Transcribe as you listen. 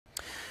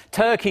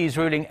Turkey's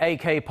ruling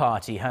AK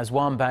party has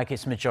won back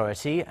its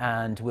majority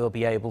and will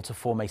be able to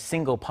form a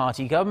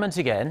single-party government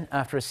again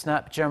after a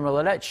snap general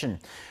election.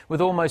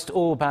 With almost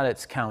all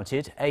ballots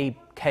counted,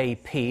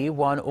 AKP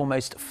won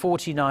almost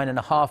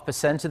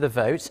 49.5% of the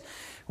vote,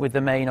 with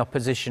the main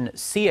opposition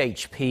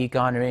CHP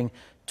garnering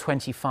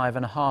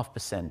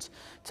 25.5%.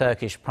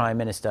 Turkish Prime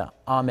Minister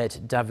Ahmet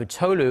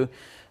Davutoglu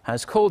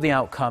has called the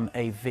outcome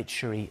a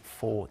victory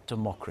for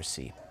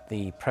democracy.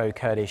 The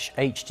pro-Kurdish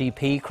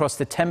HDP crossed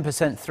the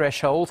 10%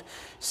 threshold,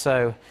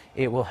 so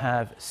it will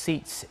have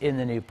seats in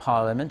the new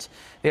parliament.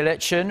 The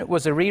election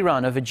was a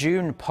rerun of a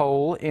June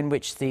poll in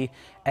which the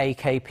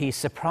AKP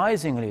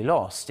surprisingly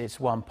lost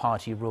its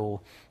one-party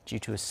rule due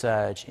to a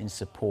surge in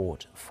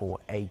support for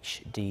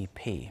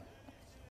HDP.